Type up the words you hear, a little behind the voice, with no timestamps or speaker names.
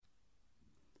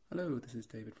Hello, this is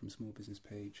David from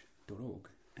smallbusinesspage.org,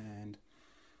 and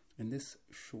in this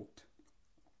short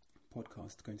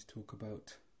podcast, I'm going to talk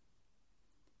about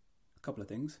a couple of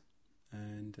things,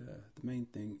 and the main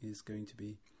thing is going to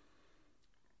be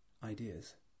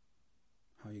ideas,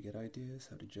 how you get ideas,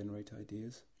 how to generate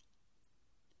ideas,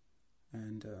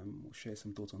 and we'll share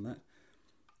some thoughts on that.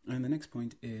 And the next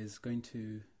point is going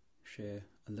to share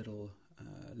a little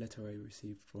letter I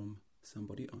received from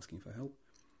somebody asking for help.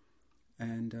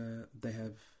 And they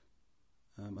have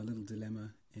a little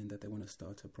dilemma in that they want to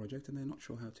start a project and they're not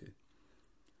sure how to.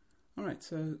 Alright,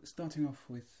 so starting off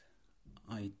with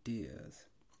ideas.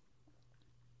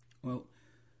 Well,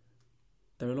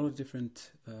 there are a lot of different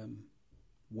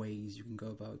ways you can go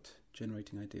about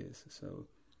generating ideas. So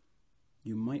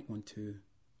you might want to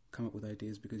come up with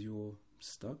ideas because you're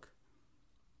stuck.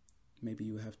 Maybe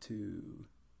you have to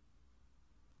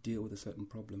deal with a certain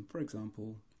problem. For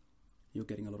example, you're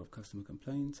getting a lot of customer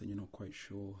complaints and you're not quite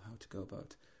sure how to go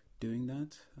about doing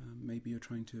that. Maybe you're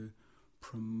trying to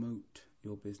promote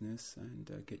your business and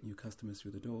get new customers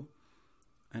through the door.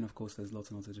 And of course, there's lots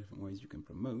and lots of different ways you can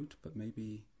promote, but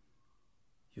maybe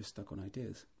you're stuck on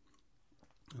ideas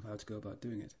of how to go about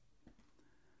doing it.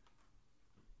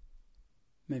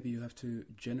 Maybe you have to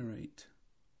generate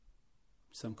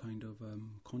some kind of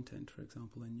content, for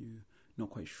example, and you're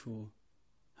not quite sure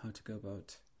how to go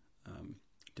about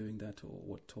doing that, or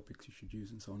what topics you should use,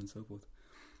 and so on and so forth.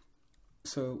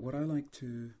 So what I like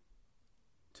to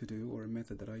do, or a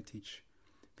method that I teach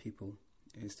people,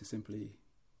 is to simply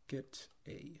get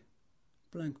a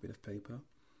blank bit of paper,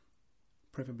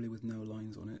 preferably with no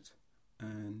lines on it,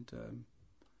 and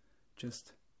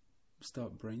just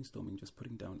start brainstorming, just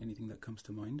putting down anything that comes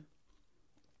to mind.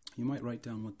 You might write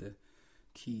down what the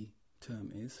key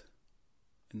term is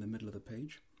in the middle of the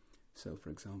page. So for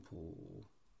example,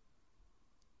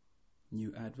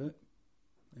 new advert,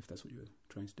 if that's what you're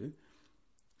trying to do.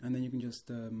 And then you can just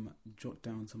jot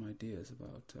down some ideas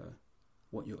about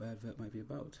what your advert might be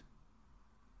about,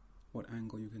 what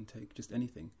angle you can take, just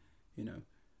anything,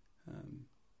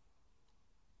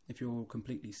 if you're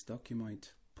completely stuck, you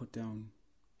might put down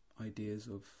ideas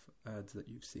of ads that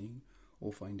you've seen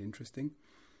or find interesting,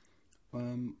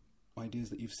 ideas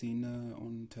that you've seen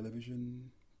on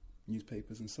television,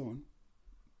 newspapers and so on,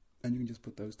 and you can just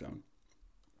put those down.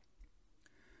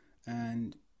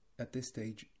 And at this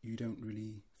stage, you don't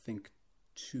really think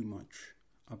too much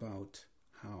about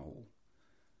how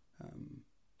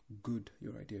good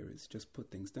your idea is. Just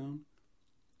put things down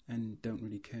and don't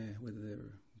really care whether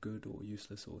they're good or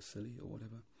useless or silly or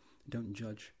whatever. Don't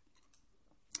judge.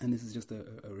 And this is just a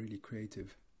really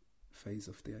creative phase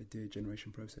of the idea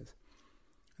generation process.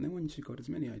 And then once you've got as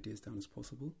many ideas down as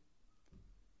possible,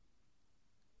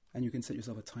 and you can set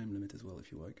yourself a time limit as well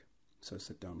if you like. So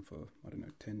sit down for,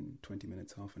 10, 20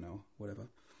 minutes, half an hour, whatever,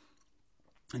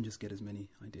 and just get as many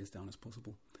ideas down as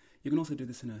possible. You can also do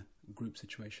this in a group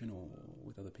situation or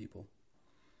with other people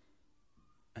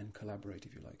and collaborate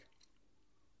if you like.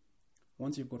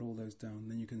 Once you've got all those down,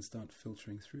 then you can start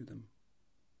filtering through them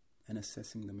and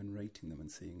assessing them and rating them and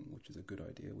seeing which is a good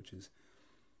idea, which is,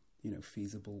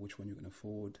 feasible, which one you can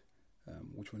afford,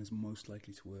 which one is most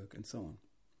likely to work, and so on.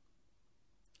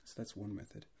 So that's one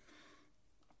method.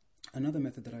 Another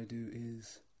method that I do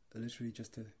is literally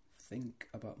just to think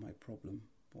about my problem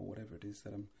or whatever it is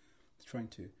that I'm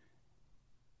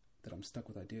stuck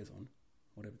with ideas on,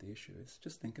 whatever the issue is.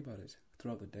 Just think about it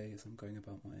throughout the day as I'm going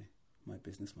about my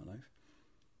business, my life.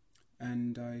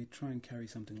 And I try and carry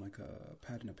something like a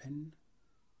pad and a pen.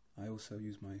 I also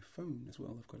use my phone as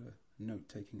well. I've got a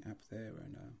note-taking app there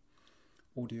and an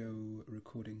audio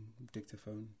recording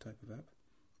dictaphone type of app.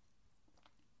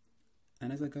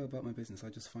 And as I go about my business, I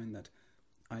just find that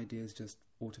ideas just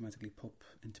automatically pop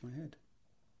into my head.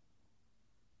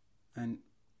 And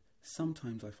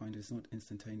sometimes I find it's not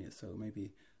instantaneous, so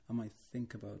maybe I might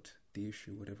think about the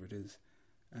issue, whatever it is,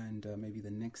 and maybe the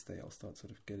next day I'll start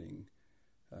sort of getting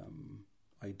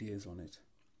ideas on it,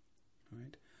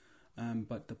 right?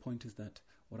 But the point is that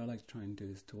what I like to try and do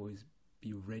is to always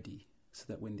be ready, so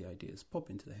that when the ideas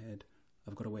pop into the head,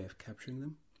 I've got a way of capturing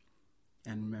them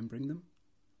and remembering them.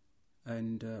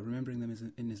 And remembering them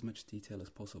in as much detail as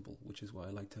possible, which is why I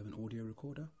like to have an audio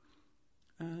recorder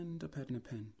and a pad and a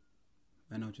pen,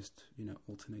 and I'll just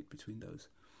alternate between those.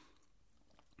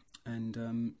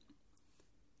 And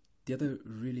the other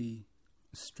really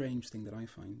strange thing that I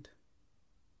find,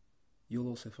 you'll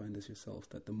also find this yourself,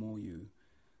 that the more you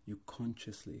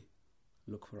consciously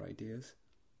look for ideas,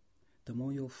 the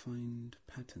more you'll find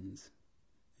patterns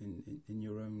in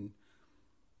your own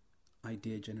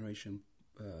idea generation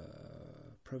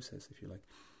process, if you like.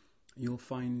 You'll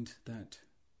find that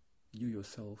you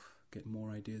yourself get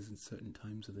more ideas in certain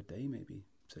times of the day, maybe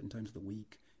certain times of the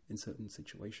week, in certain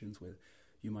situations where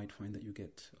you might find that you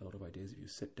get a lot of ideas if you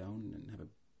sit down and have a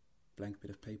blank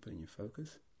bit of paper and you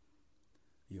focus.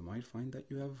 You might find that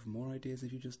you have more ideas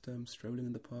if you're just strolling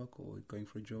in the park or going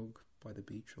for a jog by the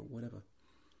beach or whatever.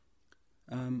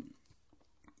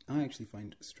 I actually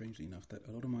find, strangely enough, that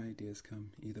a lot of my ideas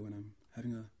come either when I'm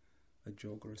having a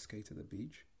jog or a skate at the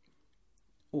beach,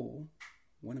 or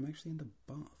when I'm actually in the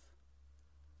bath,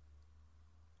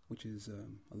 which is a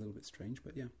little bit strange,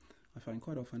 but yeah, I find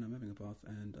quite often I'm having a bath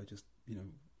and I just,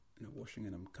 washing,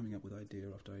 and I'm coming up with idea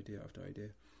after idea after idea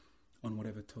on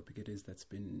whatever topic it is that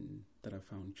I've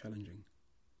found challenging.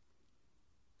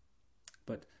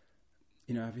 But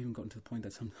I've even gotten to the point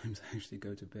that sometimes I actually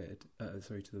go to bed,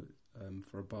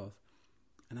 for a bath,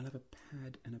 and I'll have a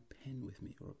pad and a pen with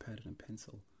me, or a pad and a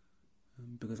pencil,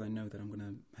 because I know that I'm going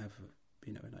to have,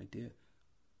 an idea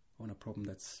on a problem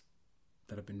that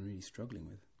I've been really struggling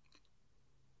with.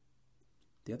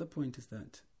 The other point is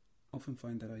that I often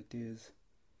find that ideas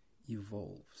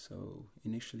evolve. So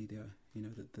initially,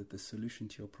 the solution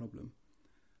to your problem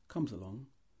comes along,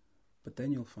 but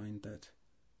then you'll find that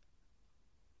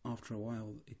after a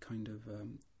while, it kind of,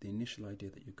 the initial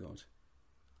idea that you got,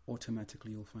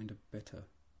 automatically you'll find a better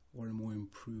or a more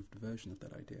improved version of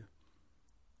that idea.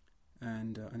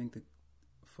 And I think that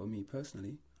for me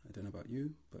personally, I don't know about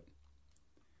you, but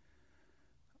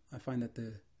I find that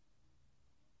the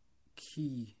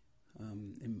key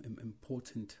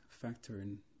important factor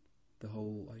in the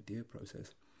whole idea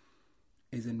process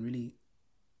is in really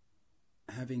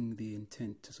having the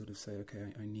intent to sort of say,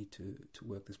 okay, I need to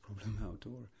work this problem out,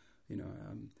 or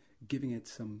giving it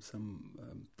some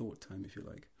thought time, if you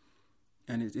like.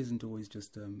 And it isn't always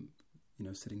just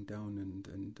sitting down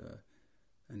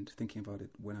and thinking about it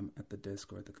when I'm at the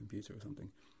desk or at the computer or something.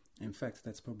 In fact,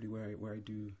 that's probably where I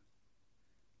do,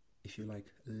 if you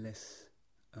like, less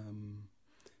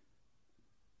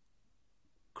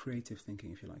creative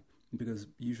thinking, if you like, because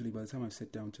usually by the time I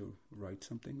sit down to write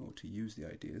something or to use the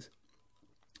ideas,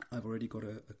 I've already got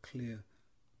a clear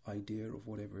idea of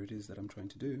whatever it is that I'm trying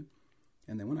to do,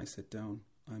 and then when I sit down,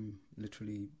 I'm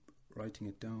literally writing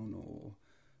it down, or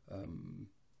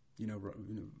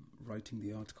writing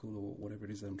the article or whatever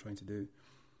it is that I'm trying to do,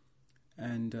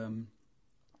 and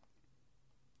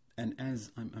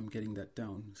as I'm getting that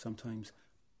down, sometimes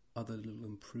other little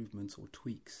improvements or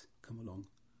tweaks come along,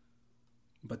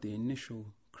 but the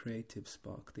initial creative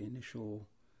spark, the initial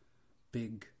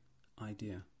big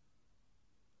idea,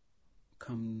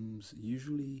 comes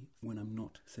usually when I'm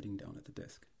not sitting down at the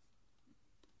desk.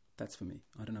 That's for me.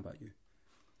 I don't know about you.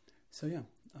 So yeah,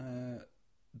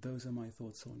 those are my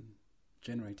thoughts on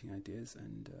generating ideas,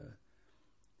 and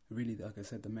really, like I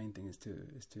said, the main thing is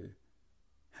to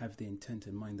have the intent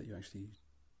in mind that you're actually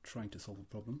trying to solve a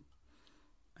problem,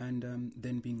 and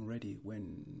then being ready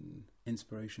when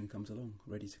inspiration comes along,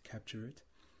 ready to capture it,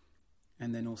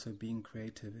 and then also being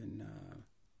creative in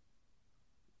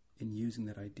using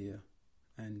that idea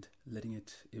and letting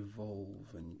it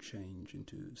evolve and change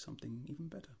into something even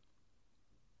better.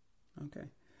 Okay.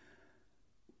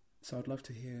 So I'd love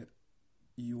to hear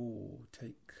your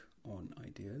take on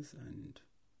ideas and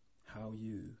how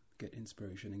you get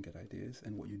inspiration and get ideas,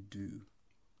 and what you do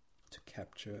to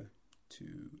capture, to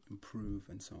improve,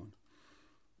 and so on.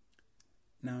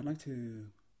 Now I'd like to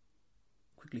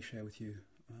quickly share with you,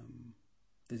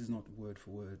 this is not word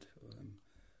for word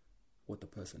what the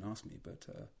person asked me, but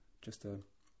just a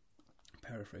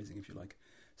paraphrasing, if you like.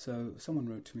 So someone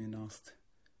wrote to me and asked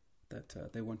that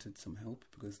they wanted some help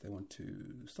because they want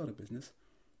to start a business,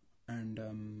 and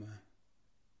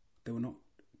they were not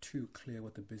too clear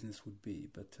what the business would be,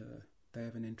 but they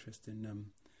have an interest in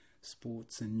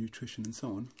sports and nutrition and so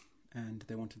on, and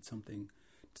they wanted to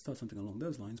start something along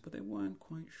those lines, but they weren't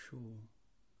quite sure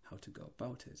how to go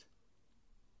about it.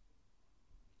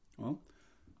 Well,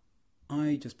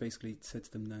 I just basically said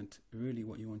to them that really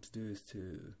what you want to do is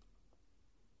to,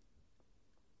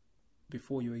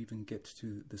 before you even get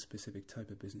to the specific type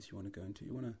of business you want to go into,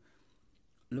 you want to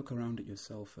look around at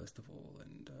yourself first of all,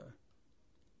 and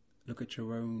look at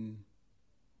your own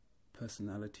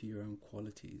personality, your own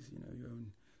qualities, your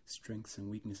own strengths and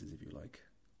weaknesses, if you like.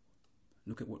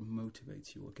 Look at what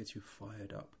motivates you, what gets you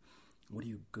fired up. What are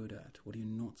you good at? What are you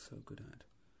not so good at?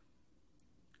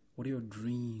 What are your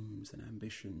dreams and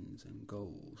ambitions and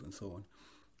goals and so on?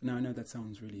 Now, I know that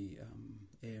sounds really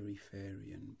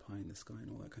airy-fairy and pie in the sky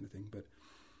and all that kind of thing, but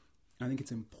I think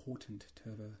it's important to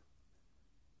have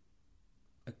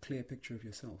a clear picture of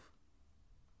yourself,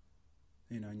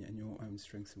 and your own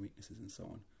strengths and weaknesses and so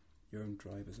on, your own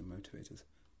drivers and motivators,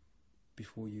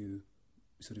 before you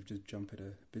sort of just jump at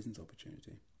a business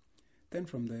opportunity. Then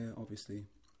from there, obviously,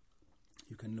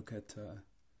 you can look at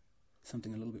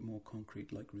something a little bit more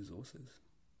concrete, like resources.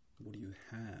 What do you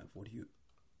have? What do you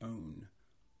own?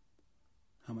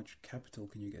 How much capital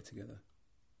can you get together?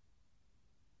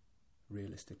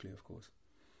 Realistically, of course.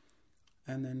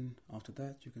 And then after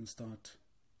that, you can start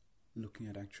looking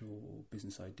at actual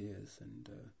business ideas and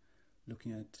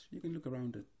you can look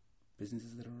around at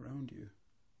businesses that are around you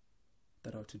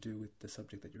that are to do with the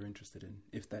subject that you're interested in.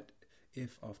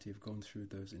 If after you've gone through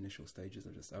those initial stages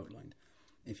I just outlined,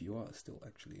 if you are still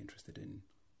actually interested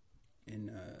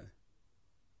in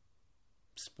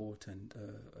sport and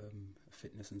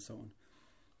fitness and so on,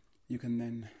 you can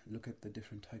then look at the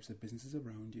different types of businesses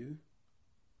around you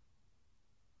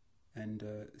and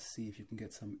see if you can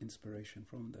get some inspiration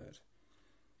from that.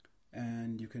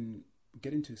 And you can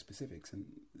get into specifics and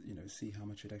see how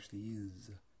much it actually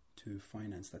is to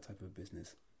finance that type of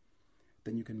business.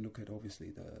 Then you can look at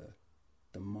obviously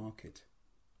the market.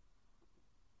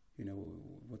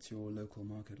 What's your local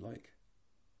market like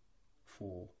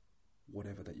for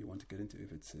whatever that you want to get into,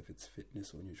 if it's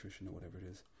fitness or nutrition or whatever it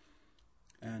is,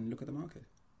 and look at the market.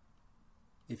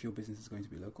 If your business is going to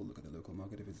be local, look at the local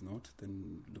market. If it's not,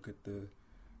 then look at the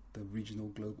regional,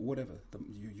 global, whatever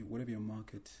whatever your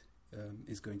market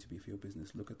is going to be for your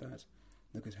business. Look at that.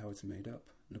 Look at how it's made up.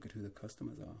 Look at who the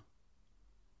customers are.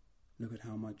 Look at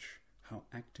how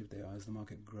active they are. Is the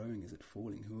market growing? Is it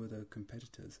falling? Who are the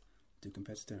competitors? Do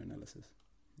competitor analysis.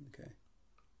 Okay.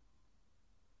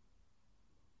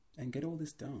 And get all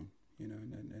this down,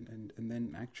 and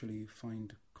then actually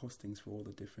find costings for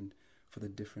the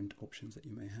different options that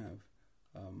you may have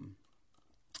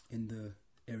in the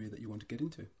area that you want to get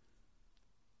into.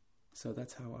 So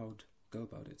that's how I would go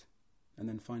about it. And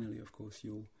then finally, of course,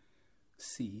 you'll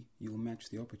match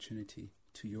the opportunity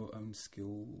to your own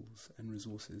skills and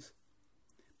resources,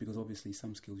 because obviously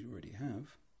some skills you already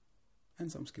have,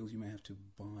 and some skills you may have to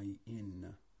buy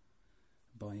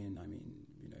in. I mean,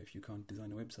 if you can't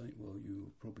design a website, well,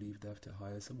 you probably either have to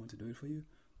hire someone to do it for you,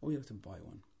 or you have to buy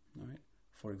one, all right,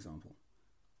 for example.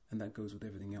 And that goes with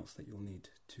everything else that you'll need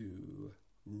to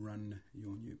run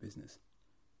your new business.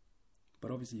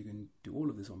 But obviously you can do all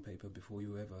of this on paper before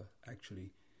you ever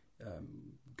actually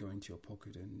go into your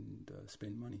pocket and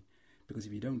spend money. Because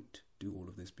if you don't do all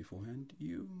of this beforehand,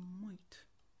 you might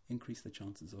increase the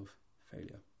chances of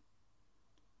failure.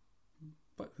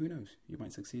 But who knows? You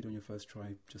might succeed on your first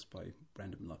try just by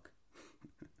random luck.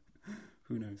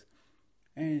 Who knows?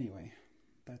 Anyway,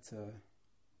 that's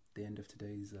the end of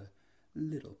today's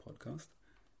little podcast.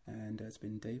 And it's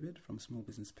been David from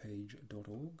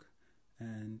smallbusinesspage.org.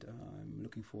 And I'm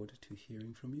looking forward to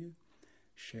hearing from you.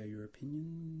 Share your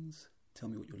opinions. Tell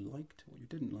me what you liked, what you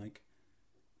didn't like.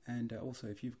 And also,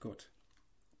 if you've got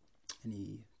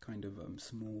any kind of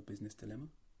small business dilemma,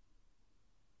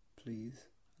 please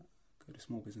go to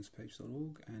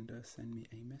smallbusinesspage.org and send me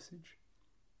a message.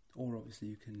 Or obviously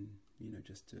you can,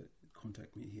 just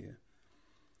contact me here.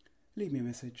 Leave me a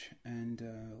message and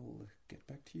I'll get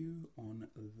back to you on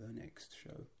the next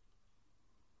show.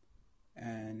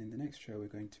 And in the next show we're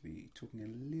going to be talking a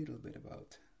little bit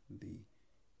about the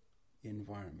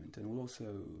environment, and we'll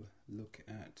also look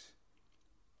at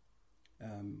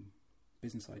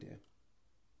business idea.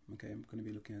 Okay, I'm going to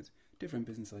be looking at different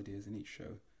business ideas in each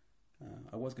show.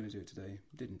 I was going to do it today,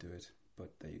 didn't do it,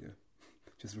 but there you go.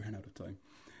 Just ran out of time.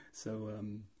 So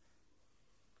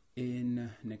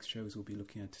in next shows we'll be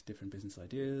looking at different business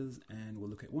ideas, and we'll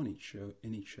look at one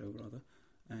in each show.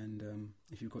 And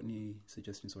if you've got any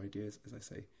suggestions or ideas, as I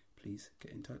say, please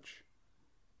get in touch.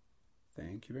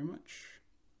 Thank you very much.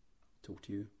 Talk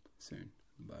to you soon.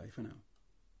 Bye for now.